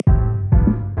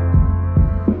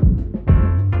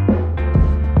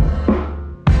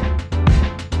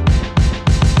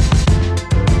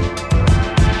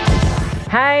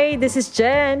this is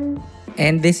Jen.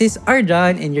 And this is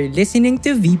Arjan, and you're listening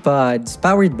to V-Pods,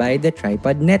 powered by the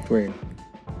Tripod Network.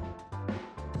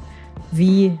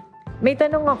 V, may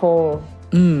tanong ako.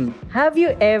 Have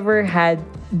you ever had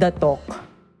the talk?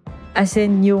 As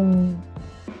in yung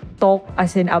talk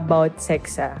as in about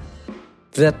sex,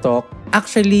 The talk?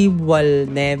 Actually,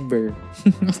 never.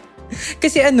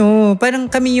 Kasi parang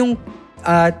kami yung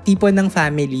tipo ng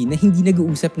family na hindi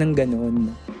nag-uusap ng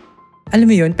ganon. Alam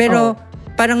mo yun? Pero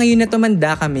parang ngayon na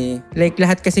tumanda kami, like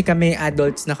lahat kasi kami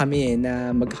adults na kami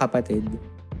na magkakapatid.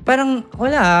 Parang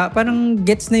wala, parang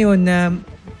gets na yun na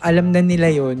alam na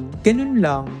nila yun. Ganun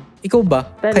lang. Ikaw ba?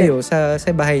 Kayo sa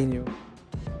bahay niyo?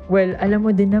 Well, alam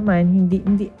mo din naman,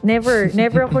 never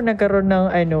ako nagkaroon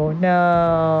ng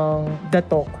the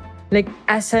talk. Like,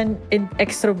 as an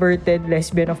extroverted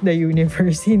lesbian of the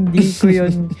universe, hindi ko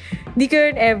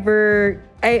yun ever,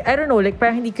 I don't know, like,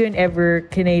 parang hindi ko yun ever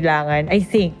kinailangan, I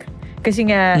think. Kasi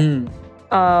nga,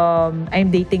 I'm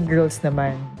dating girls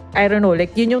naman. I don't know,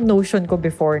 like, yun yung notion ko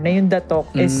before, na yung the talk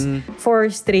is for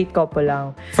straight couple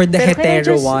lang. For the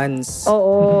hetero ones.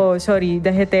 Oo, sorry,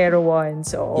 the hetero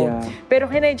ones. Oo. Yeah.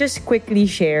 Pero can I just quickly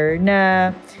share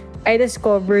na I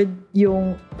discovered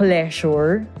yung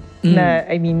pleasure na,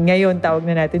 I mean, ngayon tawag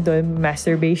na natin doon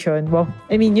masturbation. Well,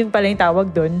 I mean, yun pala yung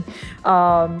tawag doon.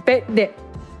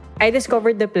 I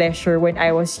discovered the pleasure when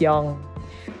I was young.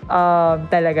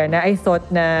 Talaga na I thought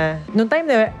na, nung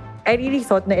time na, I really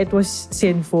thought na it was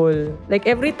sinful. Like,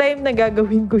 every time na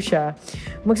gagawin ko siya,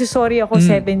 magsasorry ako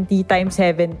 70 times,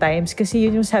 7 times. Kasi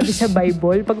yun yung sabi sa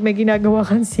Bible, pag may ginagawa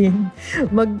kang sin,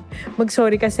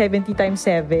 mag-sorry ka 70 times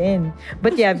 7.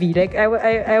 But yeah, V, like,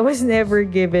 I was never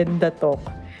given the talk.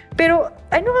 Pero,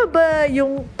 ano nga ba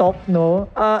yung talk,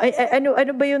 no?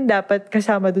 Ano ba yung dapat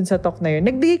kasama dun sa talk na yun?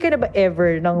 Nagbigay ka na ba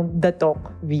ever ng the talk,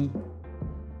 V?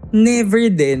 Never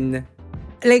din.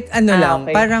 Like, lang,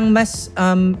 okay. parang mas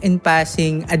in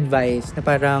passing advice na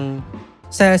parang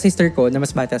sa sister ko na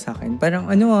mas bata sa akin, parang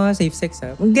safe sex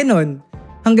ganon.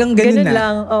 Hanggang ganon na. Ganon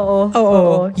lang, oo.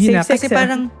 Yun safe na. sex, kasi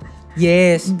parang,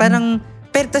 yes, parang,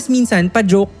 pero tas minsan,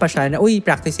 pa-joke pa siya na, uy,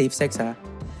 practice safe sex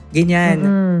Ganyan.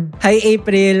 Hi,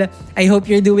 April. I hope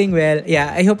you're doing well. Yeah,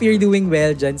 I hope you're doing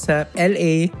well dyan sa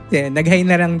LA. Yeah, nag-hi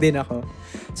na lang din ako.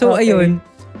 So, ayun.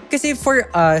 Kasi for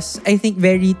us, I think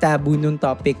very taboo nung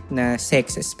topic na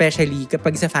sex, especially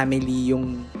kapag sa family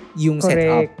yung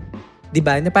setup.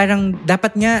 Diba? Na parang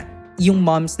dapat nga yung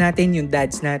moms natin, yung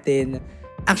dads natin,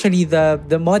 actually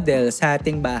the model sa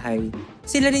ating bahay,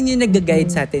 sila rin yung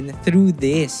nag-guide sa atin through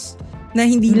this. Na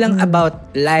hindi lang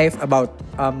about life, about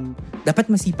dapat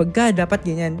masipag ka, dapat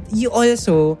ganyan. You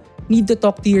also need to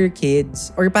talk to your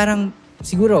kids or parang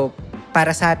siguro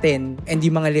para sa atin and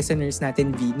yung mga listeners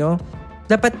natin, no?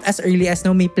 Dapat as early as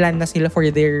now may plan na sila for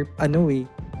their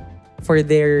for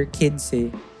their kids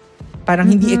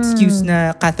Parang hindi excuse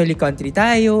na Catholic country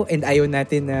tayo and ayaw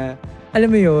natin na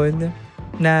alam mo yun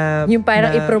na yung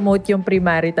parang i-promote yung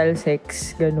premarital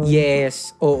sex, ganun.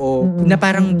 Yes, oo. Na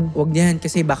parang wag niyan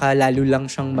kasi baka lalo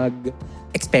lang siyang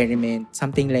mag-experiment,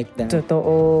 something like that.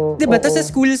 Totoo. Diba? Tapos sa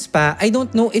schools pa, I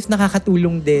don't know if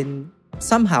nakakatulong din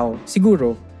somehow,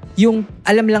 siguro. Yung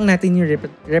alam lang natin yung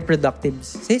reproductive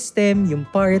system, yung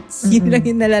parts, yun lang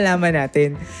yung nalalaman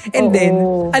natin. And then,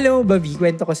 alam mo ba, V,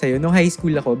 kwento ko sa'yo, nung high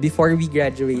school ako, before we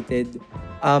graduated,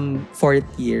 4th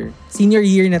year. Senior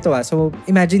year na to So,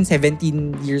 imagine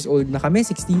 17 years old na kami,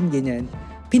 16, ganyan.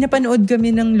 Pinapanood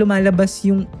kami ng lumalabas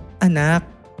yung anak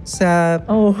sa,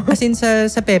 as in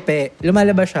sa Pepe,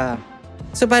 lumalabas siya.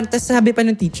 So, tas sabi pa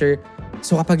ng teacher,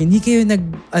 so kapag hindi kayo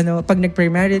pag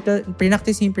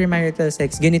practice yung premarital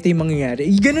sex, ganito yung mangyayari.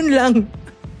 Ganun lang.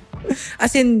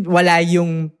 As in, wala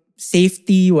yung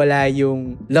safety, wala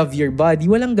yung love your body,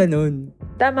 walang ganun.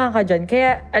 Tama ka dyan.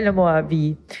 Kaya, alam mo,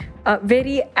 V,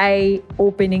 very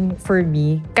eye-opening for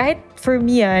me. Kahit for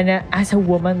me, na as a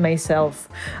woman myself,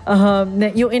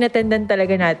 na yung inattendan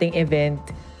talaga nating event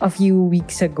a few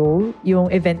weeks ago,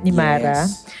 yung event ni Mara.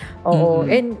 Yes. Oo.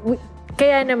 And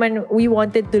kaya naman, we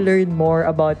wanted to learn more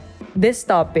about this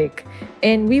topic.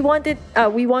 And we want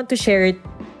to share it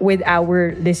with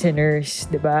our listeners,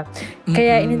 di ba?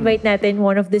 Kaya in-invite natin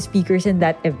one of the speakers in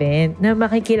that event na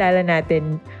makikilala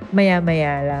natin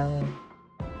maya-maya lang.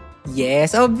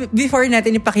 Yes. Before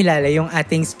natin ipakilala yung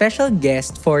ating special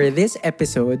guest for this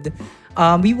episode,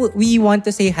 we want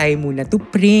to say hi muna to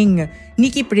Pring.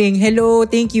 Nikki Pring, hello,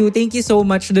 thank you so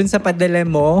much dun sa padala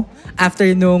mo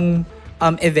after nung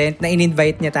event na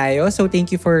in-invite niya tayo. So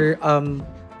thank you for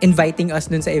inviting us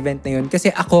dun sa event na yun. Kasi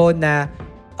ako na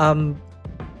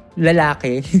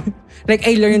lalaki, like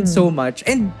I learned so much.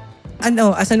 And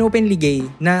as an openly gay,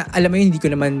 na alam mo yun, hindi ko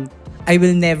naman, I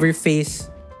will never face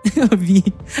V,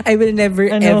 I will never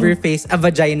Ano? ever face a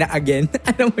vagina again.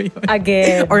 Alam mo yun?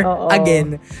 Again. Or oo.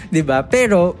 again. 'Di ba?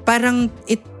 Pero parang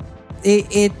it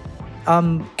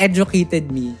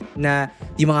educated me na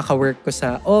yung mga kawork ko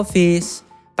sa office,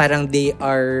 parang they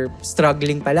are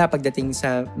struggling pala pagdating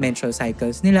sa menstrual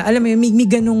cycles nila. Alam mo yun, may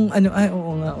ganung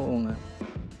oo nga.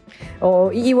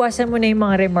 Oo, iiwasan mo na yung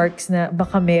mga remarks na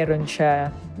baka meron siya.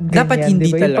 Ganyan, Dapat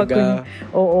hindi diba? talaga.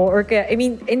 Oo, or kaya, I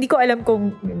mean, hindi ko alam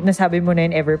kung nasabi mo na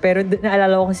yun ever, pero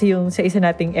naalala ko kasi yung sa isa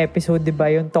nating episode, diba,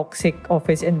 yung toxic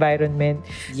office environment.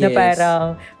 Yes. Na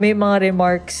parang may mga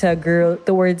remarks sa girl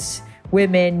towards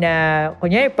women na,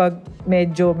 kunyari, pag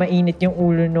medyo mainit yung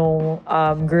ulo nung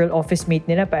girl office mate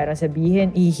nila, parang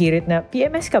sabihin, ihirit na,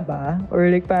 PMS ka ba? Or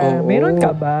like, parang, meron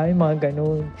ka ba? Yung mga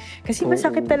ganun. Kasi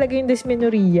masakit talaga yung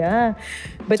dysmenorrhea.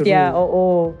 But True. yeah,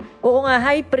 oo. Oo nga,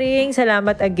 hi Pring,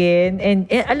 salamat again.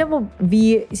 And alam mo,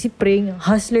 si Pring,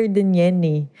 hustler din yan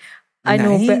eh.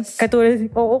 Nice.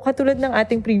 Katulad ng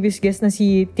ating previous guest na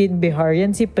si Tin Behar,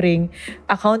 yan si Pring,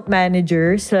 account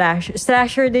manager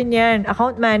slasher din yan,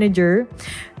 account manager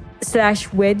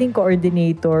 / wedding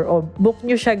coordinator. O, book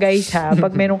nyo siya guys ha,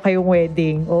 pag meron kayong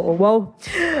wedding. Oo, wow.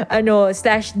 /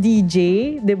 DJ,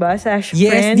 diba? / Yes,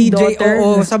 friend, DJ. daughter.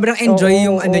 Oo, sobrang enjoy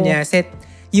yung niya,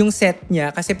 yung set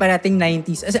niya kasi parating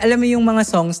 90s. As, alam mo yung mga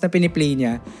songs na piniplay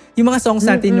niya, yung mga songs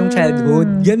natin nung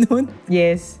childhood, ganun.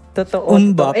 Yes, totoo.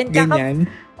 Umbap,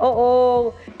 ganyan.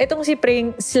 Oo. Etong si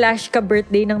Pring /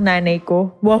 ka-birthday ng nanay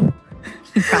ko. Wow.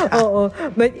 Oo.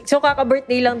 So,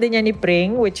 kaka-birthday lang din niya ni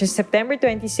Pring, which is September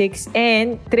 26.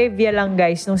 And trivia lang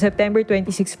guys, nung September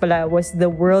 26 pala was the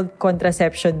World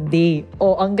Contraception Day.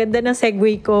 Ang ganda ng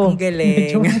segue ko. Ang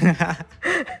galing.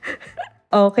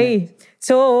 Okay.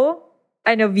 So,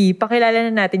 V, pakilala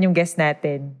na natin yung guest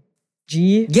natin.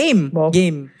 G? Game. Wow.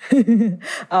 Game.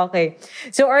 Okay.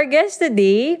 So, our guest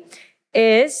today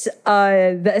is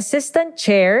the assistant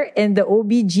chair in the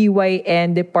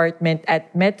OBGYN department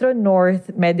at Metro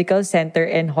North Medical Center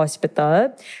and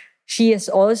Hospital. She is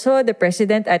also the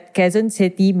president at Quezon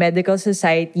City Medical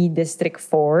Society District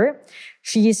 4.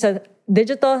 She is a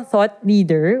digital thought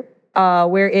leader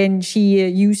wherein she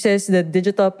uses the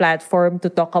digital platform to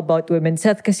talk about women's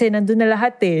health kasi nandun na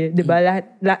lahat eh, 'di ba?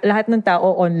 Lahat ng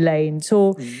tao online.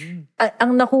 So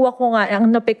ang nakuha ko nga,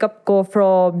 ang na-pick up ko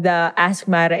from the Ask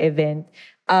Mara event,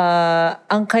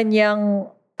 ang kanyang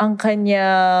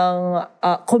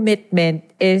commitment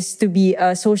is to be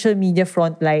a social media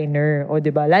frontliner, o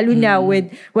 'di ba? Lalo na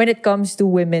when it comes to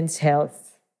women's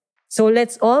health. So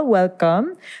let's all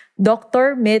welcome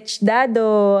Dr. Mitch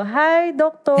Dado. Hi,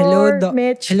 Dr.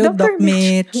 Mitch. Hello, Doc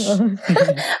Mitch.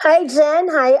 Hi, Jen.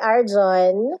 Hi,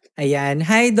 Arjon. Ayan.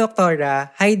 Hi,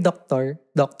 Doktora. Hi, Doktor.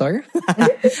 Doktor?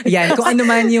 Ayan. Kung ano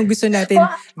man yung gusto natin.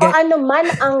 Kung ano man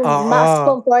ang mas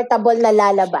comfortable na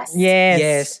lalabas.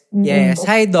 Yes.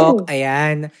 Hi, Doc.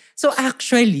 Ayan. So,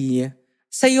 actually,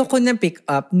 sa'yo ko na-pick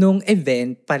up nung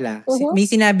event pala. May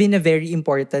sinabi na very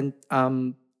important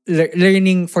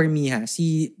learning for me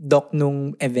si Doc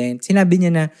nung event. Sinabi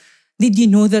niya na, did you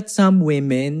know that some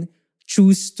women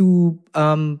choose to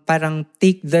parang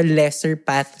take the lesser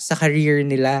path sa career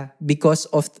nila because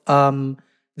of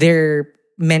their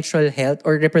menstrual health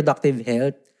or reproductive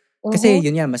health? Kasi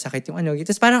yun yan, masakit yung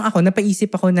Tapos parang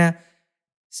napaisip ako na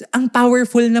ang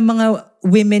powerful ng mga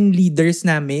women leaders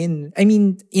namin. I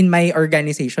mean, in my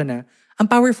organization ang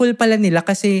powerful pala nila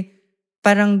kasi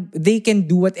parang they can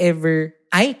do whatever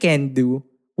I can do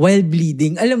while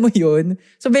bleeding. Alam mo yun?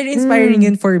 So, very inspiring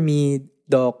yun for me,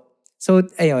 Doc. So,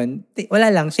 ayun. Wala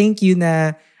lang. Thank you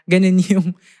na ganun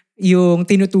yung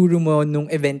tinuturo mo nung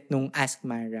event nung Ask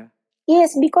Mara.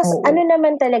 Yes, because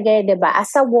naman talaga, diba?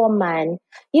 As a woman,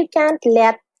 you can't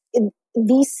let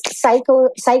these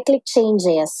cyclic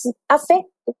changes affect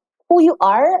who you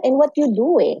are and what you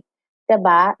do eh.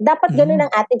 Diba? Dapat ganun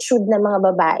ang attitude ng mga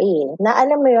babae. Na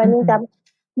alam mo yun,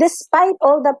 despite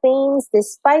all the pains,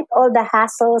 despite all the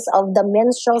hassles of the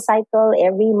menstrual cycle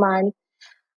every month,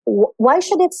 why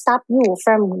should it stop you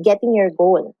from getting your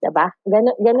goal? Diba?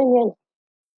 Ganun yun.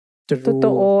 True.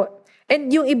 Totoo.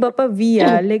 And yung iba pa,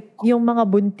 Via, like yung mga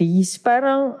buntis,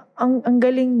 parang ang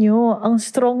galing nyo, ang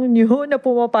strong nyo na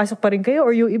pumapasok pa rin kayo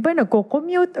or yung iba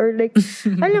nagko-commute or like,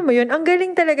 alam mo yun, ang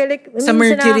galing talaga. Like, sa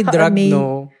Mercury Drug,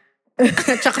 no?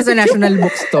 Tsaka sa National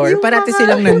Bookstore. Parati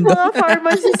silang nandun. Yung mga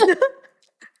pharmacies na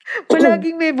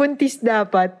palaging may buntis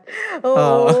dapat.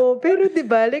 Oo. Pero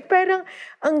diba, like parang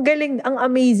ang galing, ang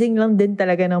amazing lang din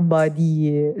talaga ng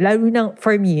body. Lalo na,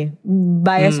 for me,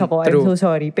 bias ako. True. I'm so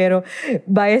sorry. Pero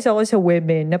bias ako sa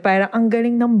women na parang ang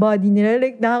galing ng body nila.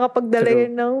 Like nakakapagdala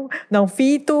yan ng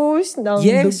fetus,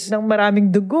 ng maraming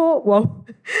dugo. Wow.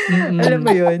 Alam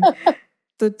mo yun?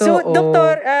 So, Totoo.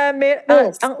 Doktor,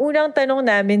 Yes. ang unang tanong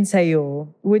namin sa'yo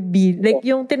would be, like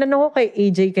yung tinanong ko kay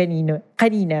AJ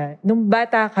kanina, nung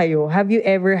bata kayo, have you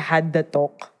ever had the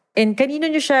talk? And kanino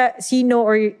nyo siya, sino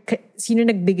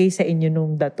nagbigay sa inyo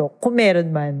nung the talk? Kung meron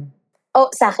man.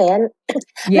 Oh, sa akin?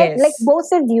 Yes. Like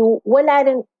both of you, wala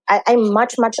rin, I'm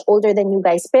much, much older than you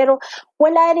guys, pero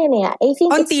wala rin eh. I think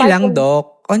it's Onti part lang, of...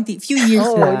 Doc. Few years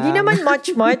Oo, lang. di naman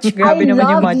much. I Grabe naman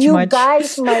yung love you much.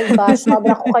 guys. My gosh,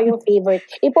 sobra ko kayong favorite.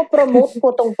 Ipo-promote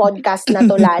ko tong podcast na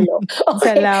to lalo.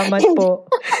 Okay. Salamat po.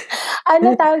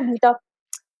 Ano tawag dito?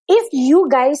 If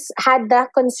you guys had the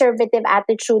conservative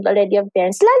attitude already of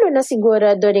parents, lalo na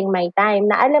siguro during my time,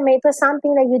 na alam mo, it was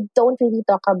something that you don't really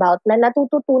talk about, na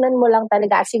natututunan mo lang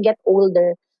talaga as you get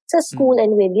older sa school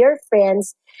and with your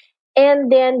friends. And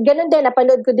then, ganun din,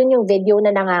 napanood ko din yung video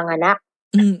na nanganganak.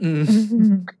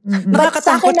 But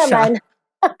sa akin Nakakatakot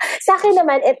siya.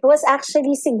 naman, it was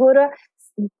actually siguro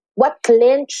what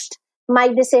clinched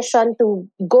my decision to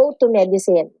go to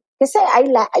medicine. Kasi I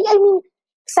mean,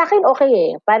 sa akin okay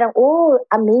eh. Parang, oh,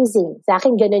 amazing. Sa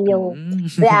akin ganun yung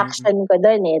reaction ko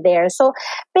doon eh, there. So,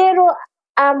 pero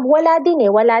wala din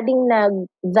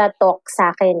the talk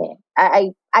sa akin eh.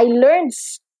 I learned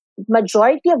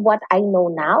majority of what I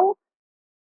know now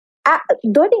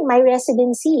during my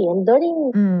residency and during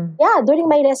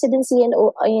my residency in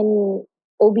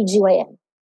OBGYN.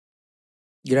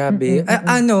 Grabe.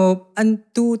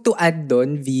 To add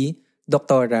doon, V,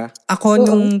 Doktora, ako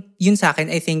yun sa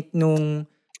akin, I think nung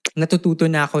natututo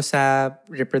na ako sa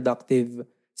reproductive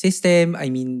system, I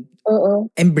mean,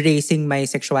 embracing my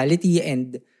sexuality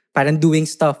and parang doing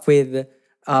stuff with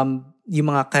yung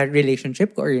mga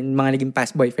relationship ko or yung mga naging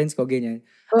past boyfriends ko, ganyan.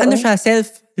 Ano siya,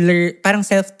 parang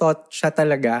self-taught siya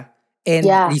talaga and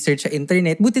research sa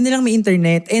internet. Buti na lang may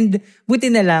internet and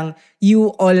buti na lang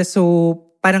you also,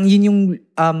 parang yun yung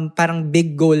parang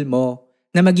big goal mo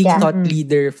na maging thought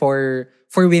leader for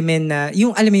women na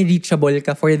yung alam mo yung reachable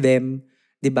ka for them,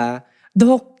 'di ba?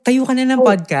 Doc, tayo ka na ng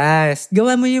podcast.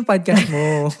 Gawa mo yung podcast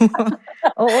mo.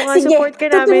 Oo nga, sige, support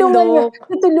ka namin, Doc.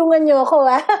 Tutulungan niyo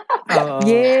ako, ha?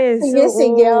 Yes.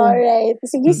 Sige, alright.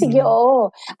 Sige,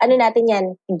 oo. Ano natin yan?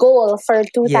 Goal for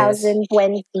 2022.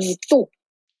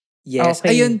 Yes.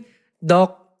 Okay. Ayun,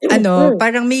 Doc,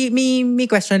 parang may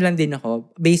question lang din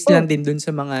ako. Based lang din dun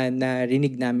sa mga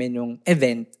narinig namin yung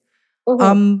event.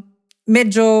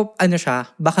 Medyo,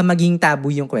 siya, baka maging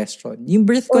taboo yung question. Yung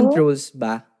birth controls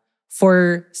ba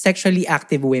for sexually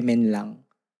active women lang?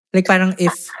 Like parang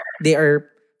if they are,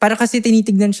 para kasi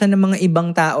tinitignan siya ng mga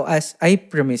ibang tao as, ay,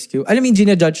 promiscuous. Alam mo,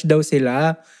 gina-judge daw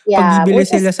sila. Pag bibili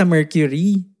sila sa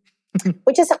Mercury.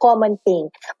 Which is a common thing.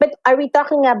 But are we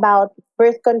talking about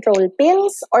birth control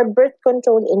pills or birth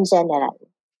control in general?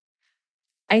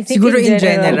 I think siguro in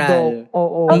general.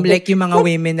 Oo. Like yung mga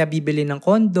women na bibili ng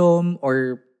condom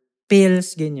or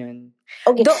pills, ganyan.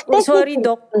 Okay. Sorry,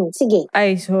 Doc. Sige.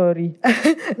 Ay, sorry.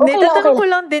 Okay, Tatanong ko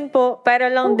lang din po,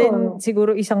 para lang din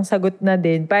siguro isang sagot na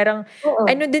din. Parang,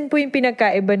 ano din po yung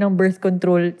pinagkaiba ng birth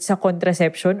control sa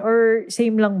contraception or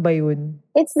same lang ba yun?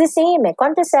 It's the same.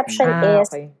 Contraception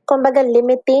is, kumbaga,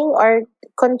 limiting or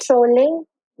controlling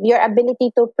your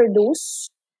ability to produce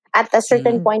at a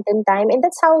certain point in time. And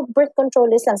that's how birth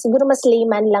control is lang. Siguro mas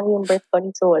layman lang yung birth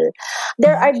control.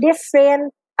 There are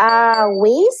different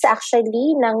ways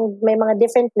actually ng may mga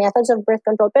different methods of birth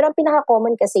control, pero ang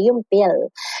pinaka-common kasi yung pill.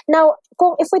 Now,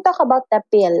 if we talk about the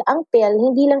pill, ang pill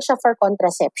hindi lang siya for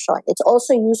contraception. It's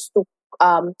also used to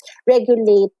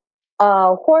regulate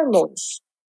hormones.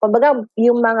 Kumbaga,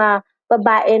 yung mga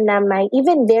babae na may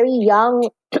even very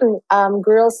young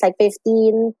girls like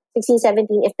 15, 16,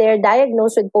 17, if they're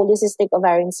diagnosed with polycystic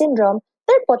ovarian syndrome,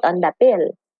 they're put on the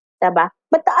pill. Diba?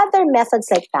 But the other methods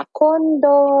like the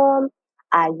condom,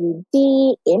 IUD,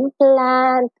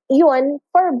 implant, yun,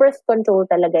 for birth control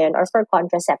talaga yun or for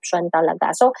contraception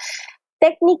talaga. So,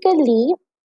 technically,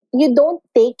 you don't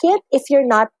take it if you're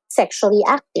not sexually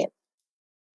active.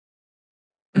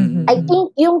 I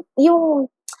think yung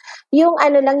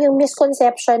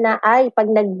misconception na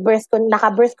pag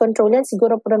naka-birth control yan,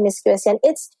 siguro promiscuous yan.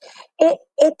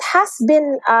 It has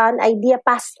been an idea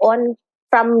passed on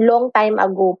from long time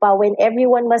ago pa when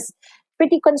everyone was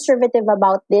pretty conservative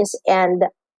about this and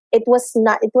it was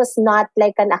not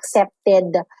like an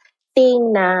accepted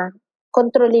thing na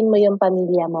kontrolin mo yung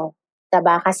pamilya mo.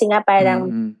 Diba? Kasi nga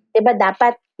parang, diba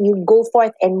dapat you go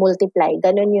forth and multiply.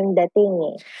 Ganon yung dating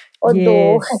eh.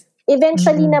 Although,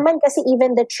 eventually naman kasi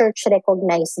even the church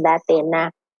recognized that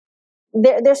na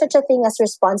there's such a thing as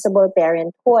responsible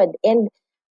parenthood. And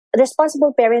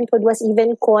responsible parenthood was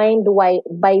even coined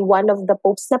by one of the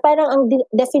popes na parang ang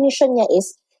definition niya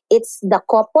is it's the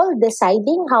couple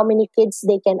deciding how many kids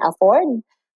they can afford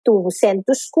to send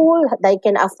to school, they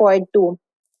can afford to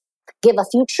give a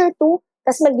future to.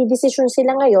 Tapos magdidesisyon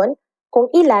sila ngayon kung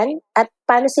ilan at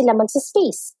paano sila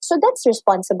magsispace. So that's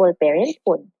responsible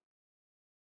parenthood.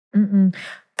 Mm-mm.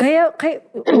 Kaya,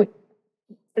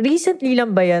 recently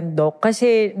lang ba yan, Doc?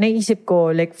 Kasi naisip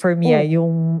ko, like for me,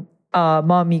 yung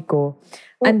mommy ko,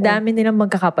 ang dami nilang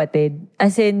magkakapatid.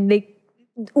 As in, like,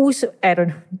 uso, I don't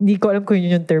know, hindi ko alam kung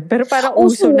yun yung term, pero parang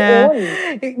uso na,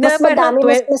 mas parang madami,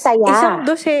 mas masaya.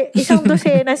 isang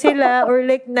dosena sila, or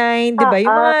like 9, di ba?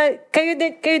 Yung mga,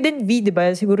 kayo din, V, di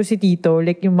ba? Siguro si Tito,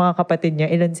 like yung mga kapatid niya,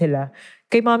 ilan sila?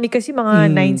 Kay mommy kasi mga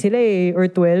 9 sila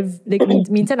or 12. Like,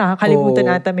 minsan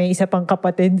nakakalimutan ata may isa pang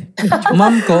kapatid.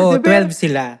 Mom ko, 12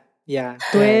 sila. Yeah.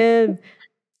 12.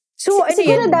 So, ano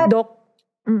siguro yun, Doc?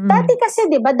 Dati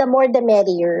kasi, di ba, the more the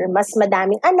merrier. Mas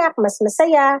madaming anak, mas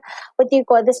masaya. What do you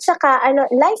call this? Tsaka,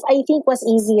 life, I think, was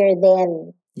easier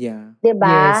then. Yeah. Di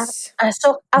ba? Yes.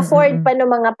 So, afford pa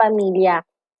ng mga pamilya.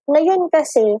 Ngayon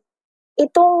kasi,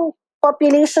 itong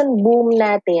population boom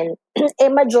natin,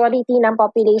 majority ng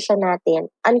population natin,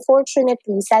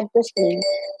 unfortunately, sad to say,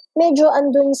 medyo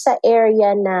andun sa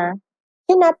area na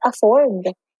cannot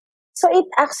afford. So, it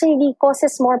actually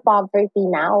causes more poverty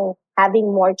now,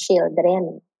 having more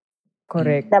children.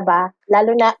 Correct. Diba?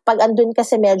 Lalo na pag andun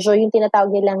kasi medyo yung tinatawag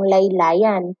nilang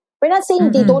laylayan. We're not saying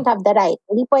they don't have the right.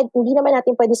 Hindi naman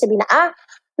natin pwede sabihin na,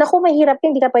 naku, mahirap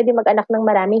yun, hindi ka pwede mag-anak ng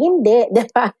marami. Hindi,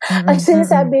 diba? Ang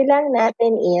sinasabi lang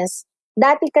natin is,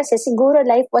 dati kasi siguro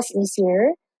life was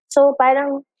easier. So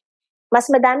parang mas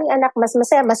madaming anak, mas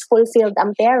masaya, mas fulfilled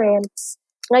ang parents.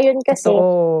 Ngayon kasi,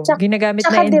 ginagamit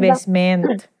na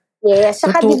investment. Yes,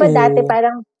 saka diba dati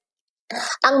parang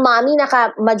ang mommy,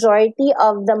 majority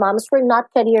of the moms were not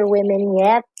career women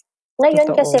yet.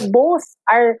 Ngayon kasi both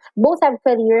have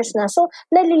careers na. So,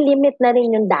 nalilimit na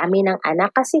rin yung dami ng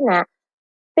anak kasi nga,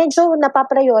 medyo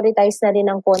napaprioritize na rin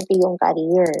ng konti yung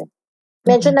career.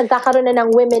 Medyo nagkakaroon na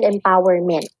ng women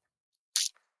empowerment.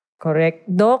 Correct.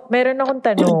 Doc, meron akong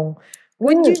tanong.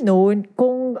 Would you know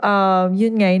kung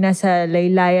yun nga nasa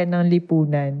laylayan ng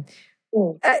lipunan,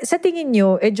 sa tingin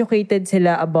nyo, educated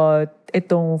sila about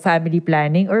itong family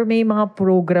planning or may mga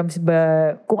programs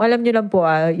ba, kung alam nyo lang po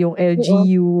yung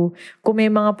LGU, kung may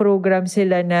mga programs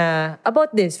sila na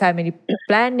about this, family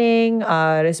planning,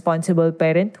 responsible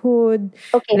parenthood,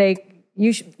 like,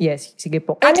 yes, sige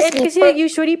po. And kasi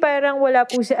usually parang wala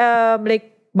po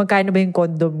like, magkano ba yung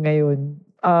condom ngayon?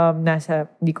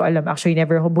 Hindi ko alam. Actually,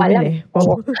 never ako bumili.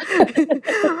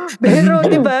 Pero,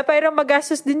 di ba, parang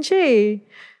magastos din siya eh.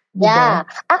 Diba? Yeah.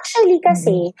 Actually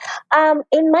kasi,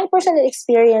 in my personal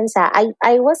experience,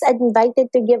 I was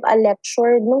invited to give a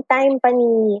lecture nung time pa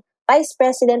ni Vice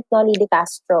President Noli De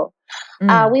Castro.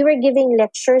 We were giving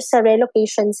lectures sa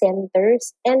relocation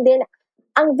centers, and then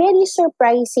ang very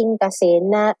surprising kasi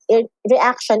na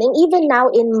reaction, and even now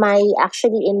in my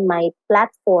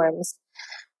platforms,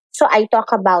 so I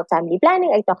talk about family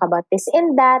planning, I talk about this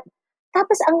and that,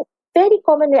 tapos ang very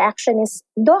common reaction is,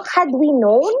 Doc, had we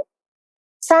known,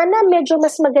 sana medyo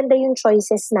mas maganda yung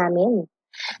choices namin.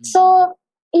 So,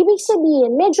 ibig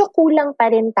sabihin, medyo kulang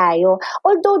pa rin tayo.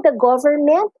 Although the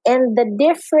government and the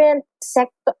different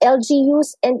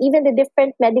LGUs and even the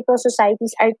different medical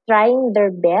societies are trying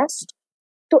their best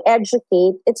to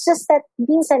educate, it's just that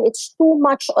minsan it's too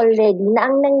much already na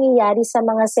ang nangyayari sa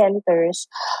mga centers,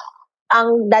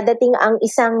 ang dadating ang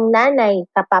isang nanay,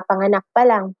 kapapanganak pa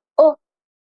lang,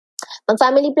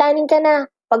 mag-family planning ka na.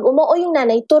 Pag umuo yung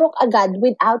nanay, turok agad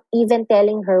without even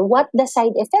telling her what the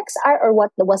side effects are or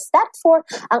what was that for.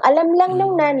 Ang alam lang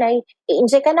ng nanay,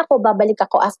 i-inject ako, babalik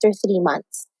ako after 3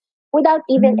 months. Without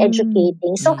even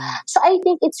educating. So I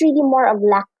think it's really more of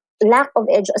lack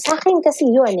of education. Sa akin kasi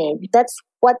yun eh. That's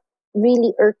what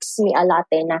really irks me a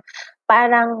lot eh. Na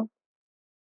parang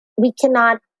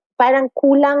parang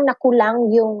kulang na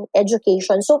kulang yung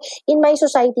education. So in my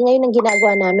society, ngayon ang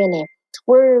ginagawa namin eh.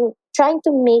 We're trying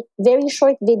to make very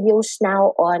short videos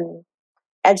now on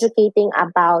educating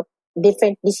about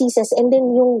different diseases, and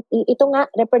then ito nga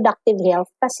reproductive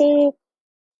health kasi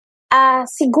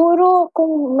siguro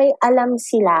kung may alam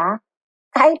sila,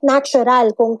 kahit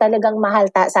natural, kung talagang mahal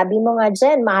sabi mo nga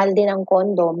Jen, mahal din ang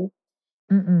condom.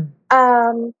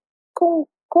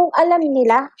 Kung alam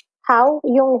nila how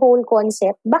yung whole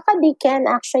concept, baka they can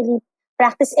actually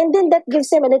practice, and then that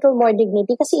gives them a little more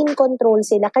dignity kasi in control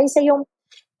sila kaysa yung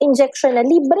injection na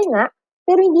libre nga,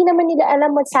 pero hindi naman nila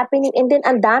alam what's happening, and then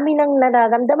ang dami nang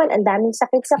nararamdaman, ang daming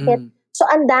sakit-sakit. So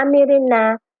ang dami rin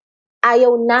na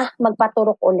ayaw na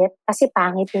magpaturok ulit kasi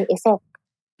pangit yung effect.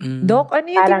 Doc, ano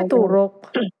yung tinuturok?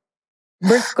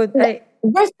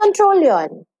 Birth control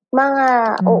yon.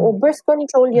 birth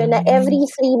control yun na every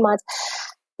 3 months.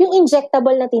 Yung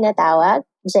injectable na tinatawag,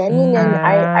 Jen, yun yun,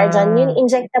 Arjan, yung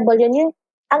injectable yun,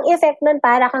 ang effect nun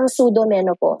para kang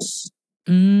pseudo-menopause.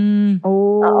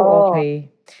 Okay.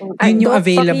 Yun yung Doc,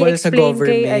 available sa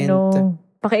paki-explain government.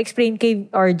 Paki-explain kay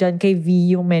Arjan, kay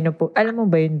V yung menopause. Alam mo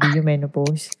ba yun, V yung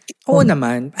menopause? Oo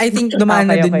naman. I think dumaan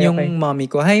na din yung mommy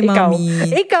ko. Hi, mommy.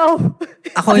 Ikaw!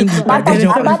 Ako hindi pa.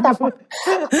 Bata pa.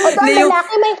 Although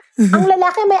ang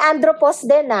lalaki may andropause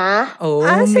din, ah.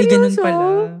 May ganun seryoso? pala.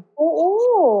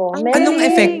 Oo. Anong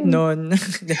effect nun?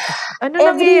 Ano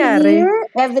nangyayari?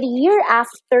 Every year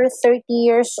after 30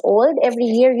 years old, every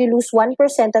year you lose 1%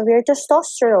 of your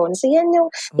testosterone. So yan yung,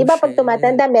 di ba pag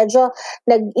tumatanda, medyo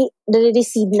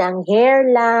nag-recede na ang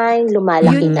hairline,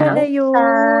 lumalaki Yun na pala ang yun.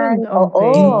 tan.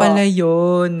 Okay. Yun pala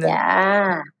yun.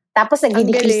 Yeah. Tapos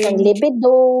nag-decrease ng galing.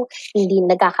 libido, hindi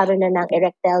nagkakaroon na ng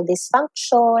erectile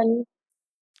dysfunction.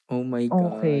 Oh my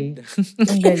God. Okay.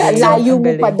 Ang galing. Layo Ang mo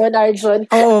galing. pa doon, Arjun.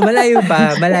 Oo, malayo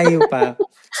pa.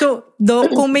 So,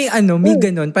 kung may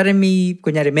ganun, para may,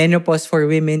 kunyari, menopause for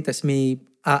women, tas may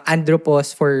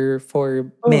andropause for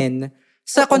men,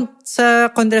 sa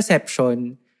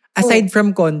contraception, aside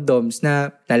from condoms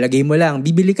na lalagay mo lang,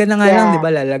 bibili ka na nga lang, di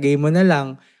ba? Lalagay mo na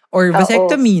lang. Or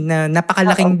vasectomy na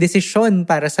napakalaking desisyon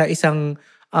para sa isang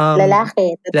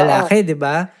lalaki, di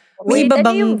ba? May Wait, iba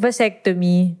bang... ano yung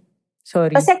vasectomy?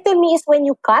 Sorry. Vasectomy is when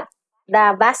you cut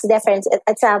the vas deferens.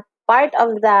 It's a part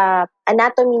of the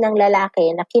anatomy ng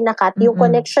lalaki na kinakat, yung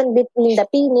connection between the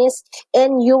penis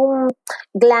and yung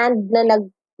gland na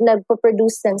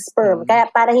nagpo-produce ng sperm.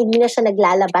 Kaya para hindi na siya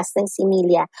naglalabas ng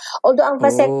similya. Although ang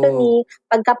vasectomy,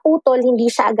 pagkaputol, hindi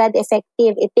siya agad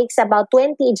effective. It takes about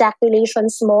 20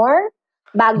 ejaculations more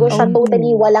bago siya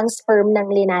totally walang sperm nang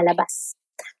linalabas.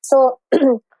 So,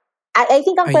 I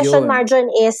think ang question, Marjon,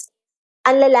 is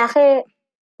ang lalaki,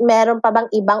 meron pa bang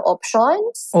ibang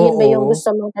options? Yun ba yung gusto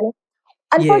mong tanong?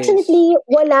 Unfortunately,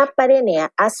 wala pa rin eh.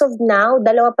 As of now, 2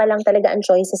 pa lang talaga ang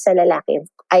choices sa lalaki.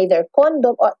 Either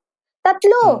condom or 3.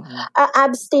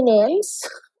 Abstinence.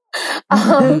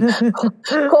 Condom.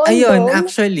 Ayun,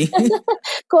 actually.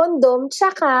 Condom,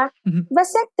 tsaka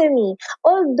vasectomy.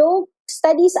 Although,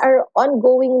 studies are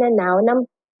ongoing na now ng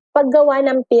paggawa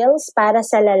ng pills para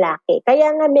sa lalaki. Kaya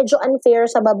nga medyo unfair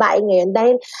sa babae ngayon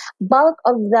dahil bulk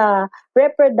of the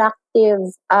reproductive,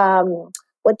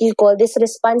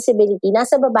 responsibility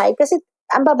nasa babae kasi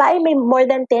ang babae may more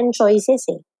than 10 choices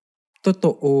eh.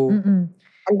 Totoo.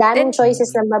 Ang daming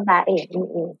choices ng babae.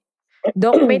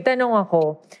 Doc, may tanong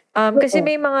ako. Kasi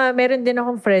meron din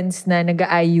akong friends na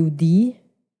nag-IUD.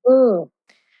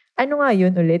 Ano nga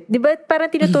yun ulit? Di ba parang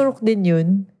tinuturok din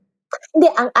yun?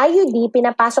 Hindi, ang IUD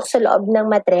pinapasok sa loob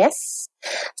ng matres.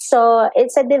 So,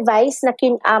 it's a device na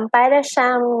para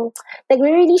siyang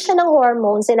nagre-release siya ng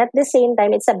hormones and at the same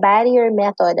time, it's a barrier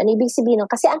method. Ano ibig sabihin nun?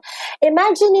 Kasi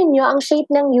imagine niyo ang shape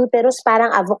ng uterus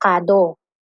parang avocado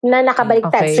na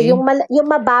nakabaliktad. Okay. So, yung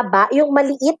mababa, yung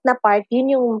maliit na part,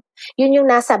 yun yung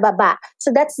nasa baba.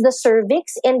 So, that's the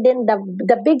cervix and then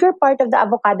the bigger part of the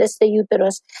avocado is the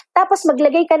uterus. Tapos,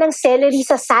 maglagay ka ng celery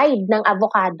sa side ng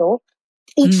avocado.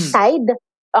 Each side.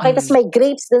 Okay, tapos may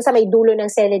grapes dun sa may dulo ng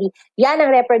celery. Yan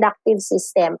ang reproductive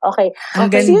system. Okay.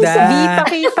 Ang So ganda.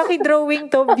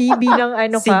 Paki-drawing to, V, bilang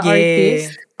Sige.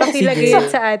 artist. Pakilagay Sige.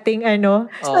 sa ating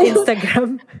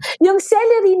Instagram. Yung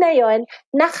celery na yon,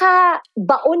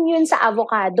 nakabaon yun sa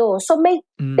avocado. So may,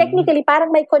 technically,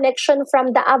 parang may connection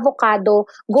from the avocado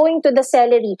going to the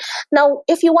celery. Now,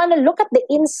 if you want to look at the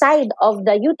inside of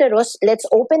the uterus, let's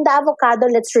open the avocado,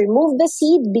 let's remove the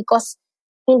seed because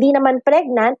hindi naman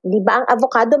pregnant, di ba? Ang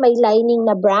avocado may lining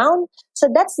na brown. So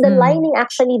that's the lining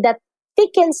actually that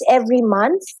thickens every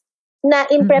month na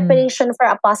in preparation for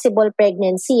a possible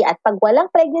pregnancy. At pag walang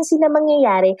pregnancy na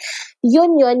mangyayari,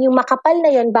 yun, yung makapal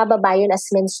na yun, bababa yun as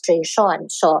menstruation.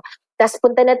 So, tas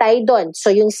punta na tayo doon.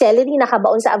 So, yung celery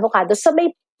nakabaon sa avocado. So,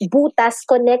 may butas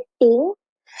connecting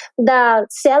the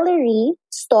celery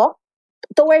stalk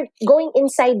toward going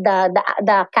inside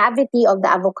the cavity of the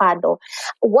avocado.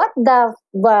 What the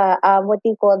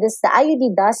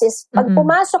IUD does is pag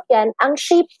pumasok yan, ang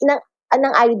shape ng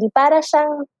IUD para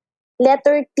siyang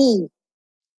letter T.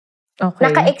 Okay.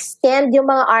 Naka-extend yung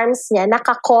mga arms niya,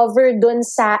 naka-cover dun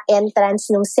sa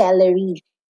entrance ng celery.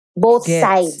 Both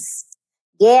sides.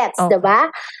 Gets,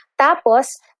 diba?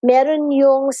 Tapos, meron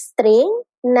yung string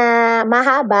na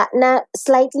mahaba na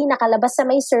slightly nakalabas sa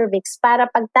may cervix para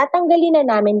pag tatanggalin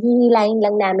na namin, hihilahin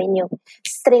lang namin yung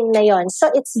string na yon. So,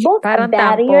 it's both parang a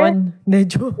barrier. Tampon.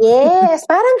 Medyo. Yes,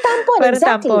 parang tampon. Parang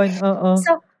exactly. Tampon, oo.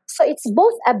 So, it's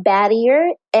both a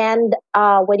barrier and,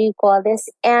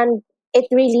 and it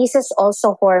releases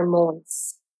also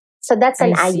hormones. So that's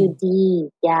an I see. IUD.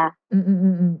 Yeah.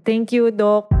 Thank you,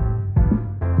 Doc.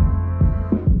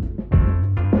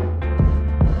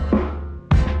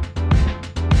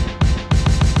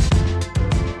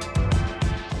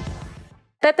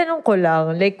 Tatanong ko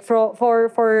lang, like for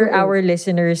our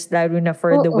listeners, lalo na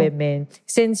for the women,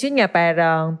 since yun nga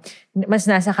parang mas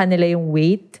nasa kanila yung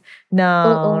weight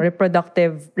ng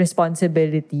reproductive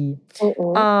responsibility,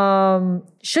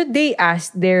 should they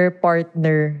ask their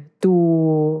partner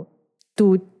to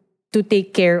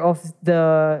take care of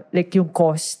the like yung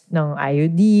cost ng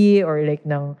IUD or like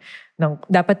ng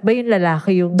dapat ba yung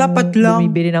lalaki yung Dapat lang.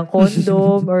 bumibili ng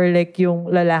condom or like yung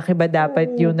lalaki ba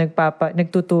dapat yung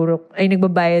nagtuturok ay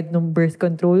nagbabayad ng birth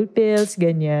control pills,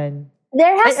 ganyan.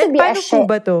 There has to be paano po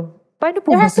ba to?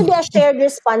 There has to be a shared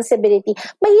responsibility.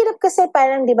 Mahirap kasi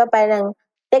parang, di ba, parang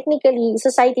technically,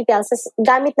 society tells us,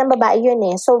 gamit ng babae yun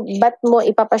eh. So, ba't mo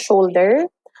ipapa-shoulder?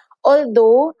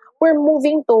 Although, we're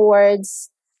moving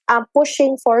towards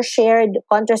pushing for shared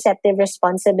contraceptive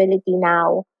responsibility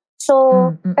now.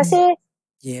 So, kasi,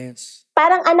 yes,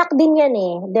 parang anak din yan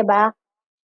eh, di ba?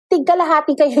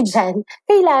 Tigkalahati kayo dyan.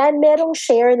 Kailangan merong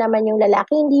share naman yung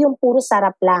lalaki, hindi yung puro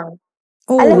sarap lang.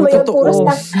 Alam mo yun,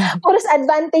 puros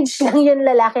advantage lang yung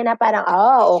lalaki na parang,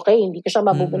 okay, hindi ko siya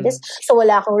mabubuntis. So,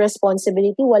 wala akong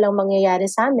responsibility, walang mangyayari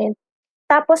sa amin.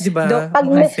 Tapos, diba?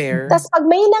 pag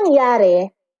may nangyari,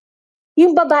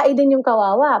 yung babae din yung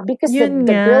kawawa because the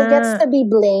girl gets to be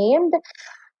blamed.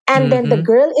 And then the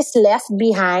girl is left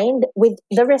behind with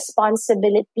the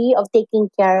responsibility of taking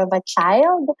care of a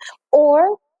child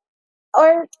or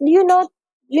you know,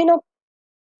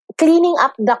 cleaning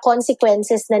up the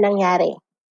consequences na nangyari.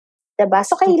 Diba?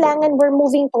 So kailangan we're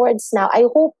moving towards now.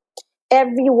 I hope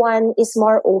everyone is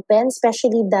more open,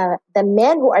 especially the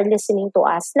men who are listening to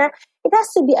us, na it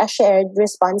has to be a shared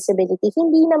responsibility.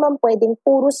 Hindi naman pwedeng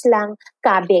puros lang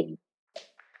kabig.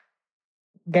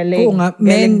 Galing. Oo nga,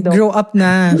 men, grow up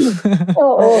na.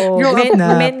 Oo. Grow up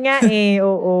na. Men nga eh,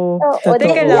 oo.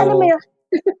 Teka lang. Alam mo yun.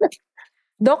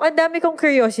 Doc, ang dami kong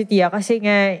curiosity kasi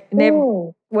nga,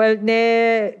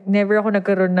 never ako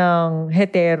nagkaroon ng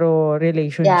hetero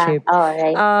relationship.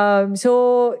 Yeah, right.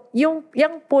 So, yung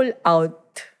pull out,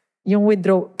 yung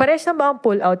withdraw, pares na ba ang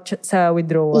pull out sa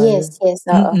withdrawal? Yes.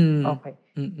 Okay.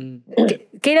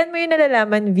 Kailan mo yun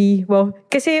nalalaman, V? Wow.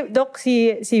 Kasi, Doc,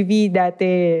 si V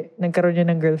dati, nagkaroon niya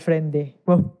ng girlfriend eh.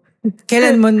 Wow.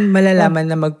 Kailan mo malalaman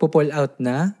na magpo-pull out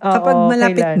na? Kapag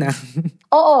malapit na.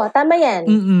 Oo, tama yan.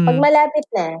 Pag malapit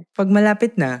na. Pag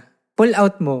malapit na, pull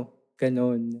out mo.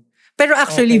 Ganon. Pero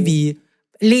actually, V,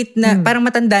 late na, parang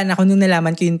matanda na ako nung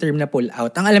nalaman ko yung term na pull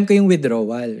out. Ang alam ko yung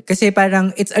withdrawal. Kasi parang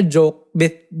it's a joke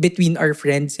between our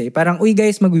friends eh. Parang, uy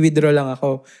guys, mag-withdraw lang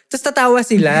ako. Tapos tatawa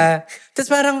sila. Tapos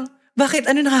parang, bakit?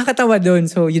 Ano nakakatawa doon?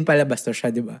 So, yun pala, bastos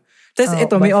siya, di ba? Tapos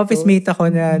ito, may office mate ako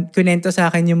na kunento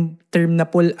sa akin yung term na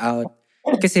pull out.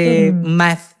 Kasi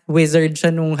math wizard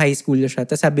siya nung high school siya.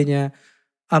 Tapos sabi niya,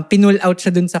 pinull out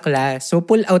siya dun sa class. So,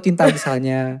 pull out yung tawag sa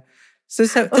kanya. So,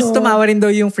 tapos tumawa rin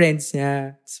daw yung friends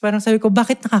niya. Tapos parang sabi ko,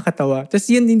 bakit nakakatawa? Tapos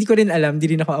yun, hindi ko rin alam.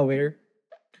 Hindi rin ako aware.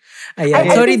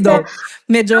 Ayan. Sorry, Doc.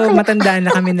 Medyo matanda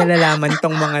na kami nalalaman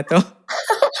tong mga to.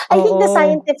 I think the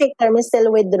scientific term is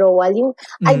still withdrawal. Yung,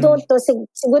 I don't know,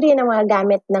 siguro yun ang mga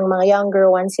gamit ng mga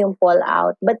younger ones, yung pull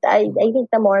out. But I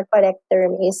think the more correct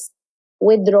term is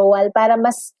withdrawal para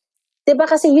mas, diba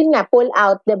kasi yun nga, pull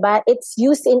out, diba? It's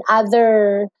used in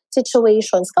other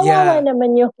situations. Kawawa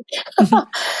naman yung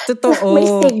Totoo. may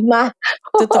stigma.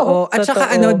 Totoo. At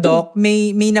saka Doc,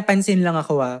 may napansin lang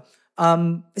ako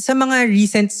sa mga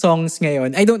recent songs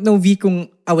ngayon, I don't know V kung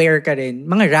aware ka rin,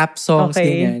 mga rap songs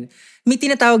ganyan. May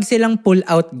tinatawag silang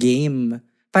pull-out game.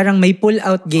 Parang may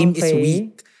pull-out game is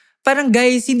weak. Parang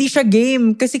guys, hindi siya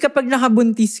game. Kasi kapag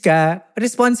nakabuntis ka,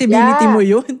 responsibility mo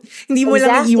yun. Hindi mo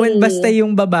lang iiwan basta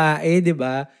yung babae, di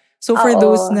ba? So for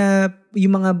those na,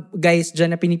 yung mga guys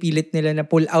dyan na pinipilit nila na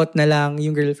pull-out na lang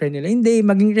yung girlfriend nila, hindi,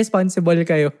 maging responsible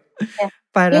kayo.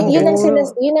 Parang, yun ang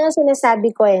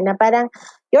sinasabi ko na parang,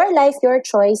 your life, your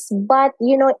choice, but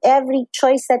every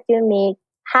choice that you make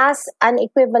has an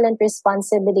equivalent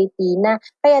responsibility na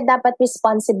kaya dapat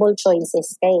responsible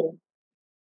choices kayo.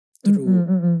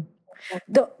 True.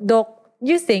 Doc,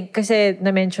 you think, kasi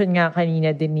na-mention nga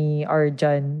kanina din ni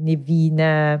Arjan, ni V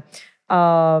na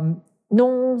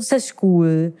nung sa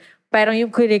school, parang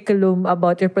yung curriculum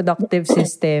about reproductive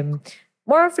system,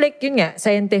 more of like, yun nga,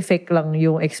 scientific lang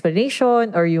yung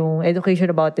explanation or yung education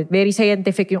about it. Very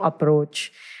scientific yung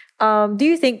approach. Do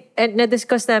you think, and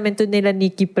na-discuss namin to nila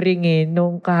Nikki Pring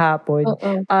nung kahapon,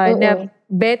 na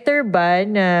better ba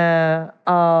na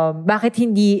bakit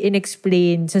hindi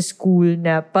inexplain sa school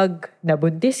na pag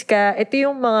nabuntis ka, ito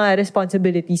yung mga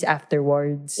responsibilities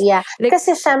afterwards? Yeah. Like,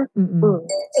 Kasi siya,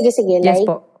 sige, yes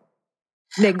like, po.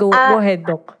 Go ahead,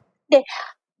 Doc. hindi,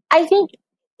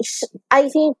 I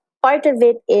think part of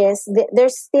it is they're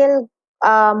still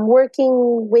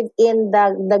working within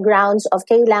the grounds of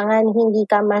kailangan hindi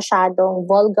ka masyadong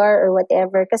vulgar or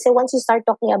whatever. Kasi once you start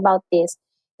talking about this,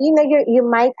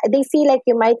 they feel like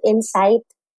you might incite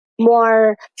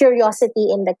more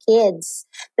curiosity in the kids.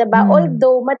 Diba?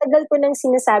 Although, matagal ko nang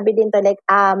sinasabi din to, like,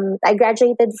 I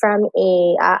graduated from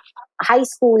a high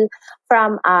school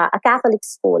from a Catholic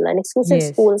school, an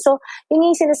exclusive school. So, yun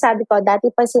yung sinasabi ko,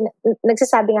 dati pa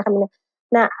nagsasabi nga kami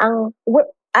na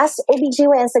as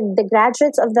OBGYNs, the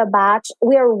graduates of the batch,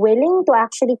 we are willing to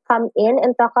actually come in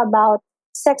and talk about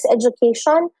sex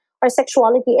education or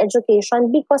sexuality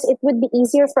education because it would be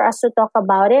easier for us to talk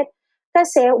about it.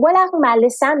 Kasi wala akong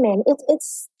malis sa amin.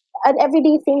 It's an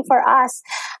everyday thing for us.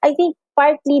 I think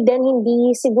partly din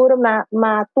hindi siguro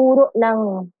maturo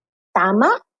ng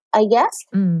tama, I guess,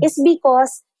 is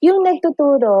because yung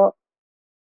nagtuturo,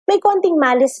 may konting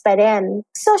malis pa rin.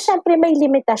 So, syempre may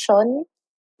limitasyon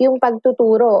yung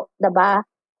pagtuturo, diba?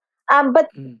 But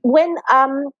when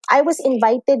I was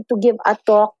invited to give a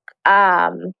talk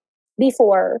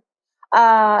before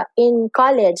in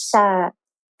college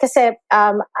kasi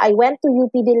I went to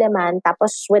UP Diliman,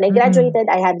 tapos when I graduated,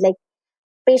 I had like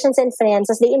patients and friends,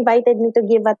 as they invited me to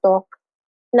give a talk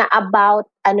na about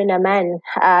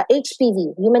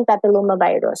HPV, human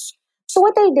papillomavirus. So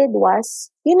what I did was,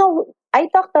 I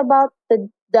talked about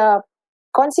the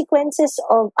consequences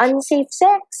of unsafe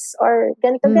sex or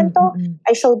ganto.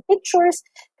 I showed pictures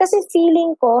kasi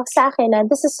feeling ko sa akin, and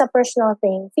this is a personal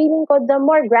thing, feeling ko the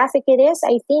more graphic it is,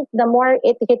 I think the more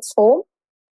it hits home.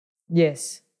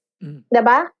 Yes.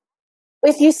 Diba?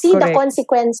 If you see the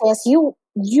consequences,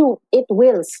 it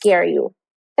will scare you.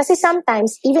 Kasi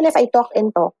sometimes, even if I talk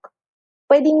and talk,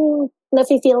 pwedeng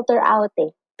nafi-filter out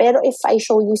eh. Pero if I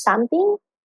show you something,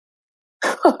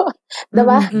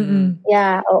 diba?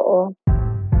 Yeah, oo.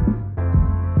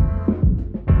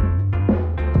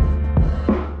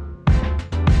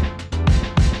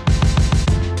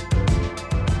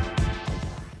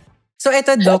 So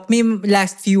eto, Doc, may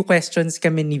last few questions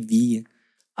kami ni V.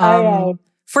 Alright.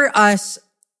 For us,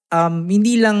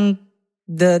 hindi lang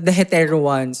the hetero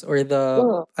ones or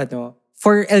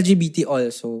for LGBT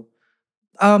also,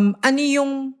 ano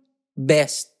yung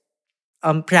best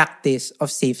practice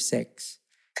of safe sex?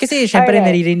 Kasi syempre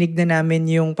naririnig na namin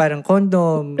yung parang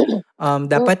condom,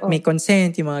 dapat may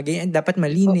consent, yung mga ganyan, dapat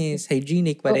malinis,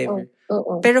 hygienic, whatever.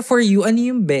 Pero for you, ano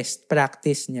yung best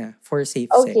practice niya for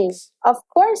safe sex? Of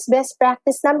course, best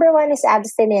practice. Number 1 is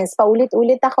abstinence.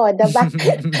 Paulit-ulit ako, diba?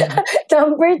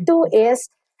 Number 2 is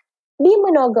be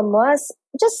monogamous.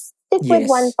 Just stick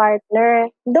with one partner.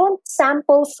 Don't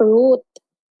sample fruit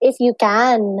if you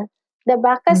can.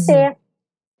 Diba? Kasi,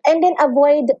 and then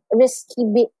avoid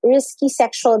risky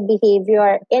sexual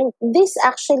behavior. And this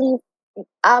actually,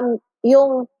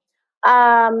 yung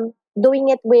doing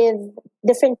it with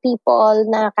different people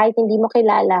na kahit hindi mo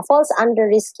kilala falls under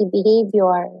risky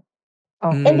behavior.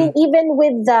 And then even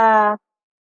with the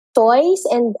toys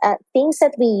and things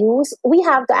that we use, we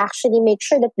have to actually make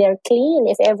sure that they're clean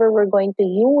if ever we're going to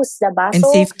use, diba? And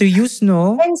safe to use,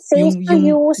 no? And safe to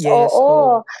use, yes,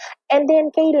 oo. And then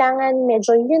kailangan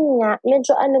medyo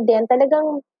din,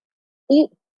 talagang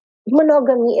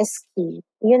monogamy is key.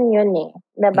 Yun eh.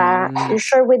 Diba? You're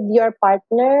sure with your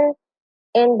partner,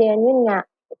 and then yun nga,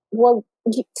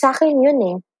 sa akin yun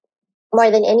eh. More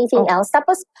than anything else.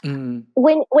 Tapos,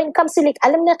 when it comes to like,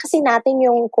 alam na kasi natin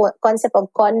yung concept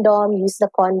of condom, use the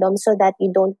condom so that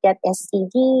you don't get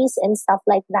STDs and stuff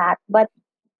like that. But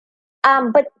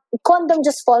condom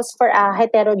just falls for a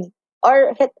hetero,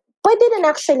 or pwede rin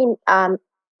actually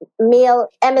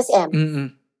male MSM.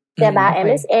 Diba? Okay.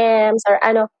 MSMs or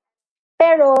ano.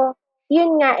 Pero,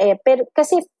 yun nga eh. Pero,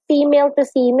 kasi female to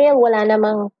female, wala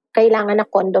namang kailangan na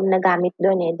condom na gamit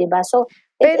doon eh. Diba? So,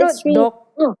 pero, it's really,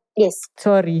 Doc, yes.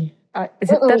 Sorry.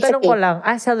 Tatanong ko lang,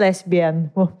 as a lesbian,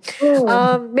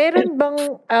 meron bang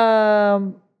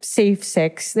safe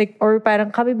sex? Like, or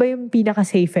parang kami ba yung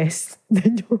pinaka-safest?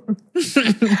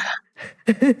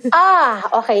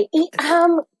 Okay.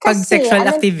 Pag sexual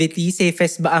activity,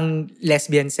 safest ba ang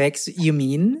lesbian sex, you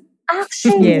mean?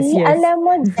 Actually, yes. alam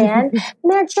mo din,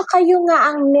 medyo kayo nga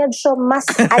ang medyo mas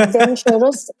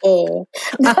adventurous eh.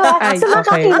 So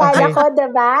makakilala ko,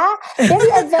 diba?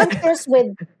 Very adventurous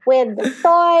with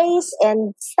toys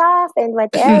and stuff and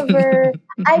whatever.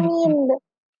 I mean,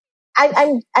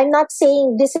 I'm not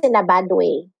saying this in a bad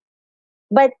way.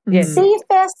 But Yes.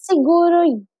 safest siguro,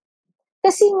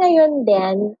 kasi ngayon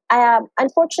din,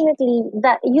 unfortunately,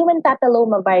 the human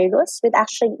papilloma virus,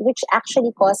 which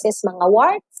actually causes mga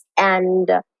warts and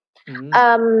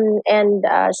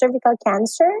cervical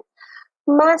cancer,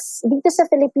 mas dito sa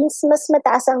Philippines, mas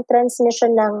mataas ang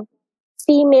transmission ng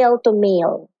female to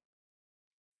male.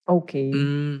 Okay.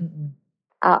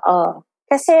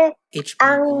 Kasi HPV.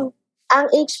 ang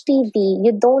HPV,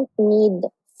 you don't need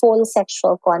full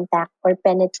sexual contact or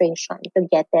penetration to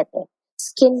get it.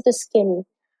 Skin to skin,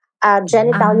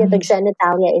 genitalia to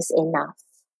genitalia is enough.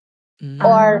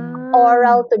 Or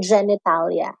oral to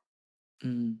genitalia.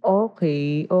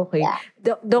 Okay. Yeah.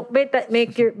 Doc,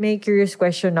 may curious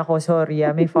question ako. Sorry,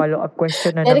 may follow-up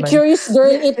question na Very naman. curious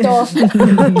girl ito.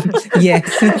 Yes.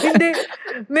 Hindi.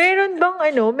 Meron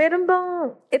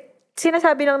bang,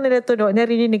 sinasabi lang nila to, no?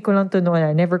 Narinig ko lang to, no?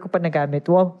 Never ko pa nagamit.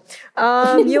 Wow.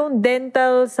 Yung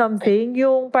dental something,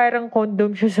 yung parang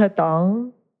condom siya sa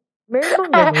tongue. Meron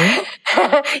bang ganun?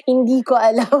 Hindi ko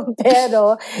alam,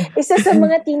 pero isa sa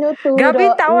mga tinuturo Grabe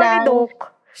yung tawa ni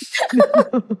Doc.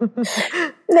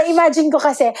 Na-imagine ko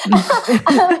kasi.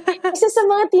 Isa sa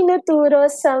mga tinuturo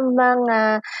sa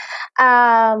mga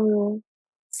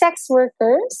sex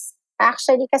workers,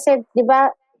 actually, kasi, di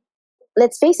ba,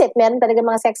 let's face it, meron talaga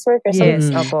mga sex workers. Yes,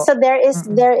 opo. So there is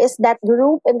that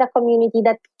group in the community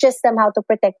that teaches them how to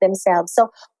protect themselves.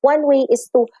 So one way is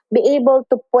to be able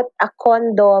to put a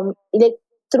condom like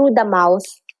through the mouth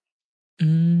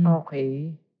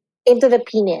Okay. into the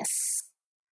penis.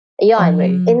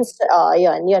 Yun.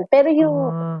 Yun. Pero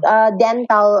yung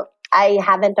dental, I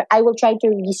will try to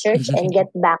research and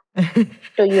get back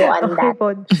to you on that.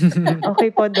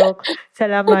 Okay po, Doc.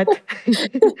 Salamat.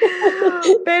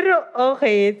 Pero,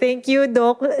 okay. Thank you,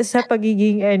 Doc, sa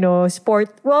pagiging,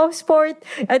 sport. Wow, sport!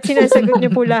 At sinasagot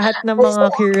niyo po lahat ng mga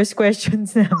curious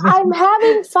questions namin. I'm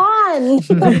having fun!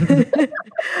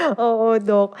 Oo,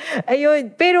 Doc.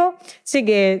 Ayun. Pero,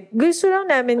 sige, gusto lang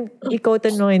namin ikaw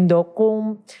tanungin, Doc,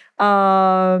 kung,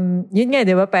 yun nga,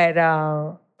 di ba,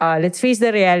 parang, let's face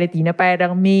the reality na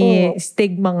parang may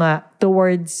stigma nga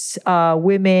towards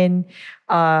women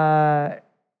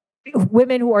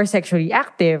who are sexually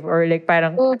active or like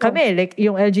parang kami, like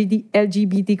yung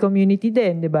LGBT community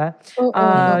din, di ba?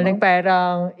 Like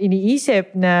parang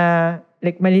iniisip na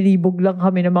like malilibog lang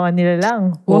kami ng mga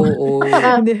nilalang. Oo.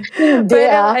 Parang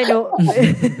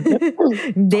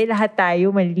hindi lahat tayo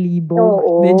malilibog.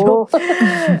 Oo.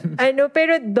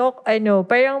 Pero Doc,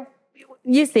 parang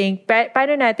you think,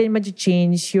 paano natin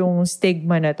ma-change yung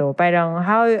stigma na to? Parang,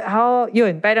 how,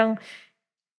 yun, parang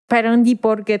di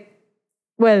porket,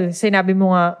 well, sinabi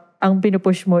mo nga, ang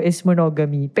pinupush mo is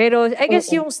monogamy. Pero, I guess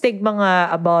yung stigma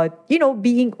nga about,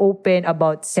 being open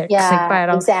about sex. Yeah, like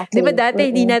parang, exactly. di ba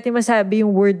dati, hindi natin masabi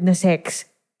yung word na sex.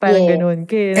 Parang ganun.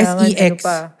 Kailangan, SEX.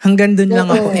 Hanggang dun lang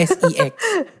ako, SEX.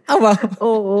 Wow.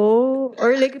 Oo.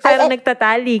 Or like, parang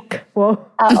nagtatalik. Wow.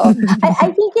 I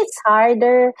think it's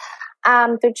harder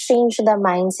to change the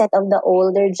mindset of the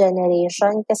older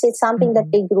generation because it's something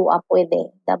that they grew up with,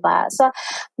 diba? So,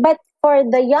 but for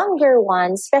the younger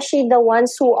ones, especially the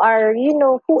ones who are,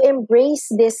 who embrace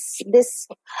this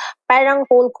parang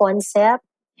whole concept,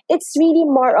 it's really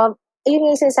more of, yun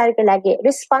yung sinasabi ko lagi,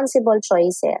 responsible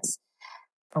choices.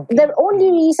 Okay. The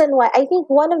only reason why, I think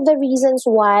one of the reasons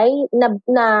why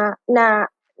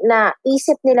na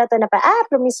isip nila to na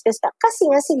promiscuous ka. Kasi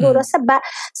nga siguro sa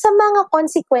mga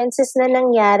consequences na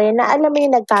nangyari na alam mo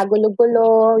yung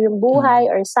nagkagulo-gulo yung buhay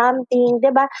or something, 'di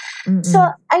ba? So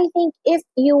I think if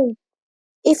you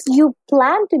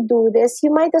plan to do this,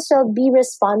 you might as well be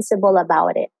responsible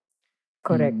about it.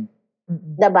 Correct.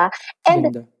 'Di ba?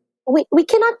 And we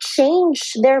cannot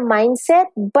change their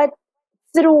mindset but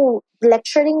through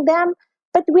lecturing them,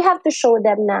 but we have to show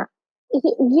them na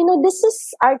this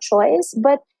is our choice,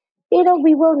 but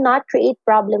we will not create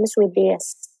problems with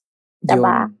this.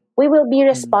 Diba? We will be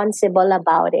responsible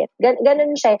about it.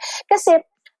 Ganun siya. Kasi,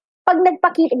 pag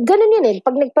nagpakita, ganun yun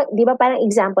di ba parang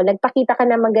example, nagpakita ka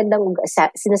na magandang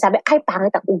sinasabi, ay,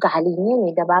 pangit ang ugali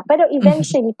niya, diba? Pero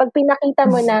eventually, pag pinakita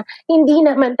mo na hindi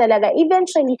naman talaga,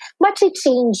 eventually,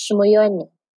 change mo yun.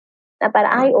 Na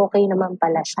parang, ay, okay naman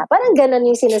pala siya. Parang ganun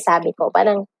yung sinasabi ko.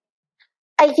 Parang,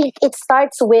 I think it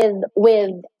starts with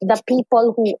the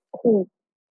people who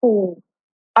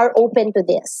are open to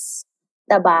this,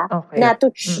 diba? Okay. Na to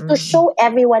show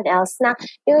everyone else na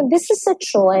this is a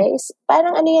choice.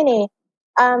 Parang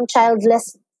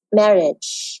childless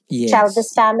marriage,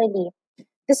 childless family.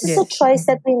 This is a choice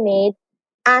that we made,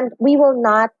 and we will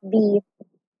not be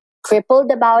crippled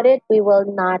about it. We will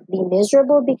not be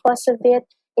miserable because of it.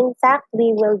 In fact,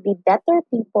 we will be better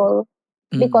people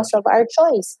because of our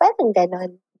choice. Parang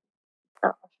ganon.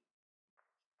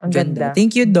 Ang ganda.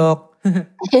 Thank you, Doc.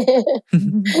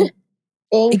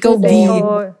 Thank Ikaw, you, V,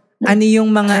 Doc. ano yung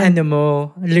mga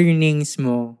learnings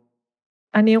mo?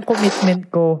 Ano yung commitment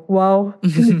ko? Wow.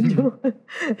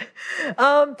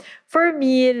 For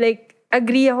me, like,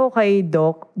 agree ako kay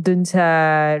Doc dun sa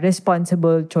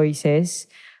responsible choices.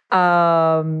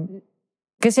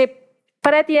 Kasi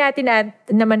parati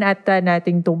naman ata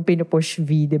nating itong pinupush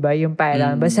V, di ba? Yung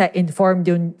parang, basta informed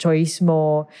yung choice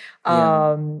mo.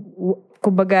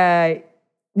 Kumbaga,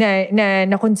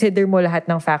 na-consider mo lahat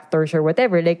ng factors or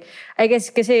whatever. Like, I guess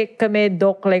kasi kami,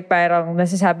 Doc, like parang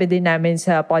nasasabi din namin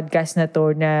sa podcast na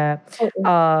to na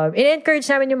in-encourage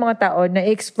namin yung mga tao na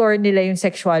explore nila yung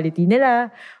sexuality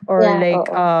nila or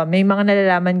may mga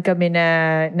nalalaman kami na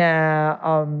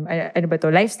ano ba to,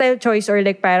 lifestyle choice or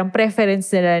like parang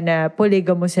preference nila na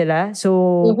polygamous sila.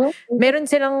 So, meron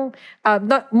silang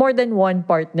not more than one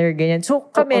partner, ganyan. So,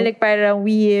 kami, like parang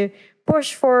we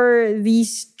push for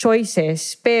these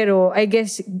choices, pero I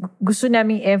guess gusto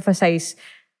naming emphasize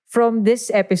from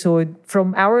this episode,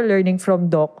 from our learning from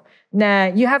Doc, na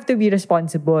you have to be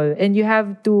responsible and you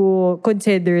have to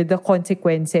consider the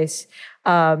consequences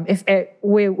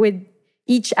with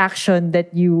each action that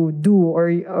you do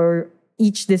or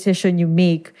each decision you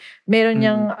make, meron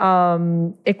niyang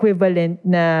equivalent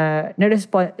na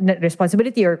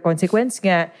responsibility or consequence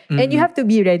nga. And you have to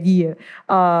be ready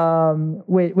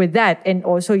with that. And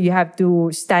also, you have to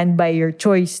stand by your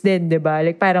choice din, di ba?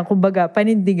 Like, parang kumbaga,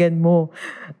 panindigan mo.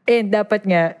 And dapat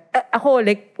nga, ako,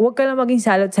 like, huwag ka lang maging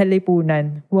salot sa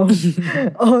lipunan. Wow.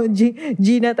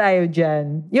 G na tayo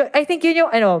dyan. I think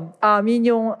yun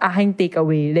yung aking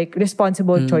takeaway. Like,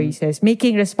 responsible choices.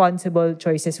 Making responsible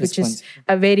choices, which is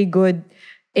a very good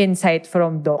insight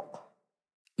from Doc.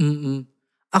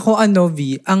 Ako,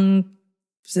 V,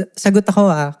 sagot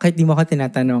ako kahit di mo ako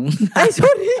tinatanong. Ay,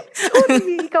 sorry,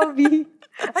 ikaw, V.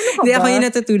 Ano ka ba? Ako yung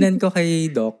natutunan ko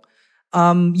kay Doc.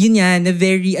 Yun yan, na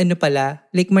very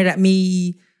like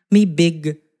may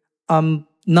big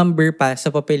number pa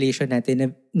sa population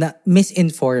natin na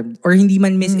misinformed or hindi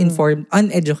man misinformed,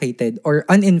 uneducated or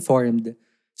uninformed.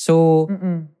 So,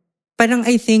 parang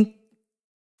I think,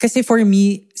 kasi for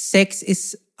me, sex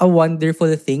is a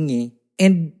wonderful thing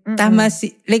And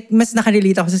like mas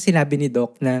nakarelate ako sa sinabi ni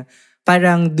Doc na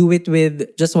parang do it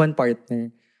with just one partner.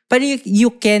 Parang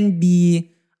you can be,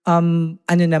 parang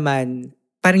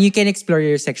you can explore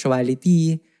your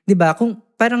sexuality. Diba? Kung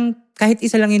parang kahit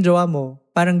isa lang yung jowa mo,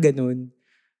 parang ganun.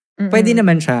 Pwede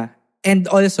naman siya. And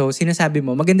also, sinasabi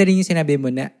mo, maganda rin yung sinabi mo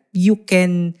na you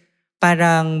can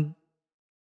parang,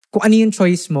 kung ano yung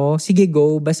choice mo, sige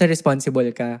go, basta responsible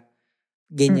ka.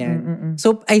 Ganyan.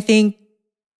 So, I think,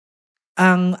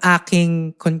 ang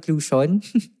aking conclusion,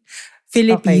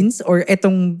 Philippines or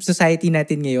etong society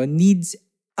natin ngayon needs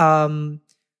a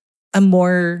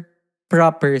more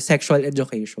proper sexual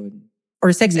education.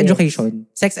 Or sex education.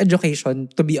 Sex education,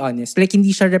 to be honest. Like,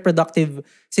 hindi siya reproductive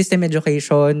system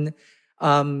education.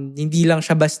 Hindi lang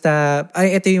siya basta,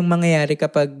 ito yung mangyayari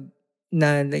kapag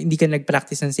na hindi ka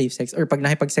nag-practice ng safe sex or pag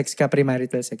nakipag-sex ka,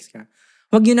 premarital sex ka.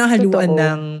 Huwag yun ang haluan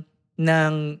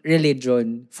ng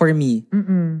religion for me.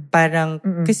 Parang,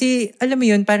 kasi, alam mo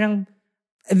yun, parang,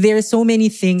 there's so many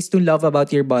things to love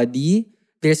about your body.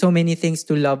 There's so many things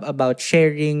to love about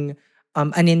sharing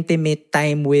an intimate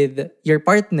time with your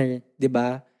partner, di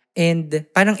ba? And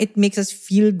parang it makes us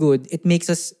feel good. It makes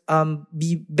us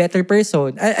be better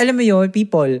person. Alam mo yun,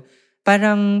 people,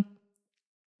 parang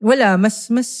wala, mas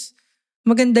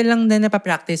maganda lang na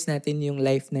napapractice natin yung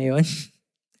life na yun.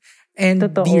 And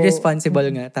be responsible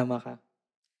nga, tama ka.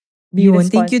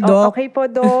 Thank you, Doc. Okay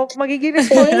po, Doc. Magiging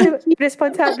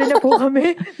responsable na po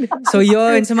kami. So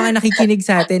yun, sa mga nakikinig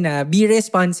sa atin be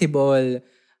responsible.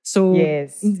 So,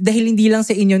 dahil hindi lang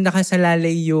sa inyo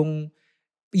nakasalalay yung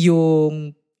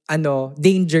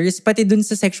dangers, pati dun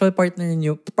sa sexual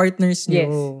partners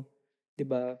nyo.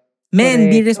 Diba?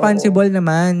 Men, be responsible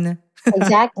naman.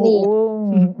 Exactly.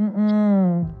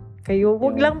 Kayo,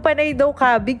 wag lang panay daw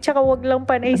kabig, tsaka wag lang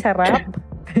panay sarap.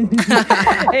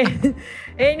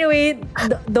 Anyway,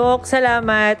 Doc,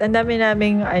 salamat. Ang dami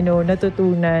naming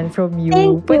natutunan from you.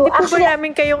 Thank you. Pwede po ba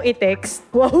namin kayong i-text?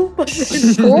 Wow.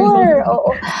 Sure.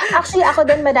 Oo. Actually, ako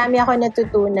din madami ako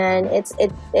natutunan.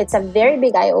 It's a very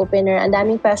big eye-opener. Ang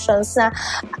daming questions na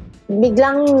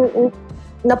biglang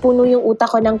napuno yung utak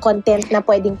ko ng content na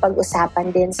pwedeng pag-usapan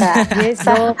din sa Yes,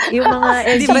 Doc. Yung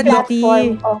mga Di ba, Doc?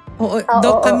 LGBT. Oo,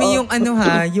 Doc, kami yung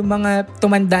yung mga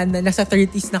tumandaan na nasa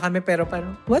 30s na kami pero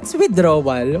parang, what's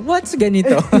withdrawal? What's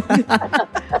ganito?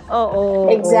 Oo.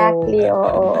 Exactly,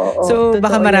 oo. So, Totoo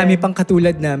baka marami yan. pang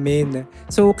katulad namin.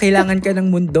 So, kailangan ka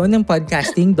ng mundo ng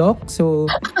podcasting, Doc. So,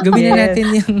 gawin na Yes. natin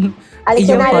yung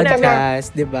Alikin iyong na, podcast,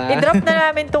 di ba? I-drop na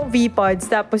namin tong V-Pods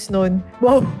tapos nun,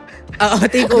 wow, Oo,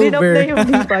 take linap over. na yung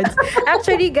V-Pods.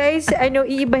 Actually, guys,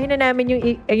 iibahin na namin yung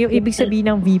ibig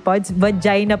sabihin ng V-Pods.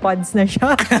 Vagina pods na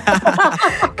siya.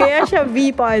 Kaya siya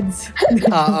V-Pods.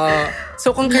 Oo.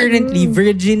 So, kung currently,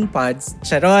 virgin pods,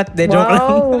 charot, de joke lang.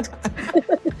 Wow.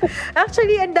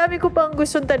 Actually, ang dami ko pang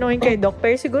gustong tanungin kay Doc,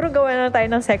 pero siguro gawa na tayo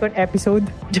ng second episode.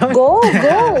 Go!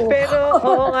 Pero,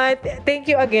 oo nga, thank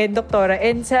you again, Doktora.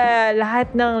 And sa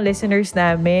lahat ng listeners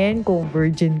namin, kung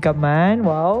virgin ka man,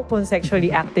 wow, kung sexually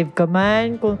active ka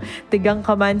man, kung tigang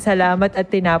ka man, salamat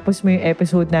at tinapos mo yung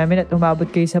episode namin at umabot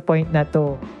kayo sa point na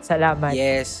to. Salamat.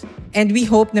 Yes. And we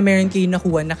hope na meron kayo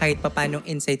nakuha na kahit papanong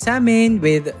insight sa amin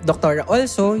with Doktora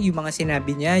also, yung mga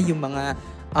sinabi niya, yung mga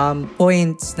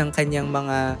points ng kanyang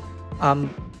mga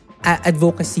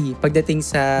advocacy pagdating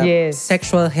sa Yes.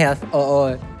 sexual health,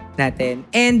 natin.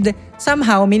 And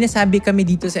somehow, may nasabi kami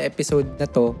dito sa episode na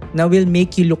to na will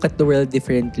make you look at the world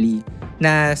differently.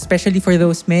 Na especially for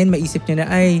those men, maisip nyo na,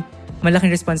 ay,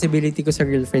 malaking responsibility ko sa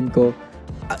girlfriend ko.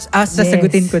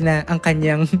 Sasagutin ko na ang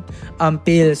kanyang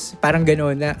pills. Parang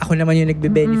gano'n na ako naman yung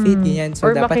nagbe-benefit. Ganyan.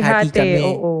 So, Or dapat hati makihati, kami.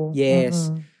 oo.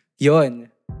 Yes. Yun.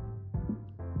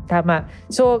 Tama.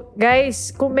 So,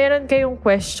 guys, kung meron kayong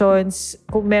questions,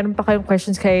 kung meron pa kayong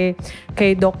questions kay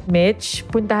Doc Mitch,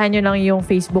 puntahan nyo lang yung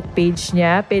Facebook page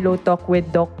niya, Pillow Talk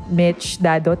with Doc Mitch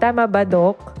Dado. Tama ba,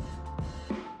 Doc?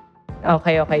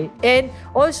 Okay. And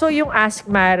also yung Ask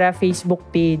Mara Facebook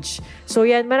page. So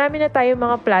yan, marami na tayong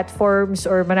mga platforms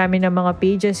or marami na mga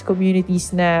pages,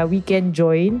 communities na we can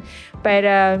join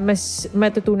para mas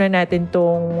matutunan natin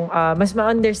mas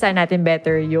ma-understand natin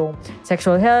better yung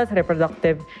sexual health,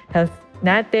 reproductive health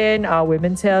natin,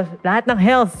 women's health, lahat ng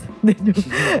health.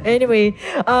 Anyway,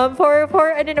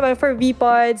 for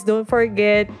VPods, don't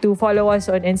forget to follow us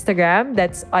on Instagram.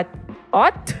 That's at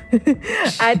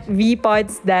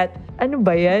VPods ano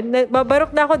ba yan? Babarok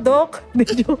na ako, Doc.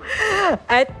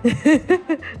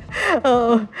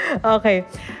 Okay.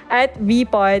 At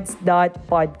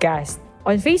vpods.podcast.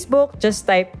 On Facebook, just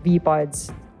type VPods.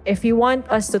 If you want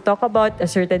us to talk about a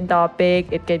certain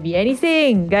topic, it can be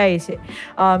anything, guys.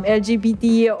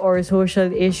 LGBT or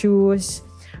social issues,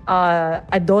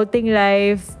 adulting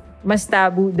life, mas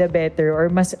taboo, the better. Or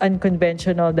mas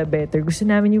unconventional, the better. Gusto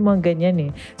namin yung mga ganyan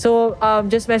eh. So,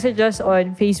 just message us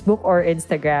on Facebook or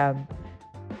Instagram.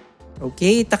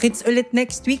 Okay, takits ulit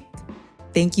next week.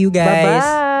 Thank you, guys.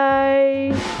 Bye-bye!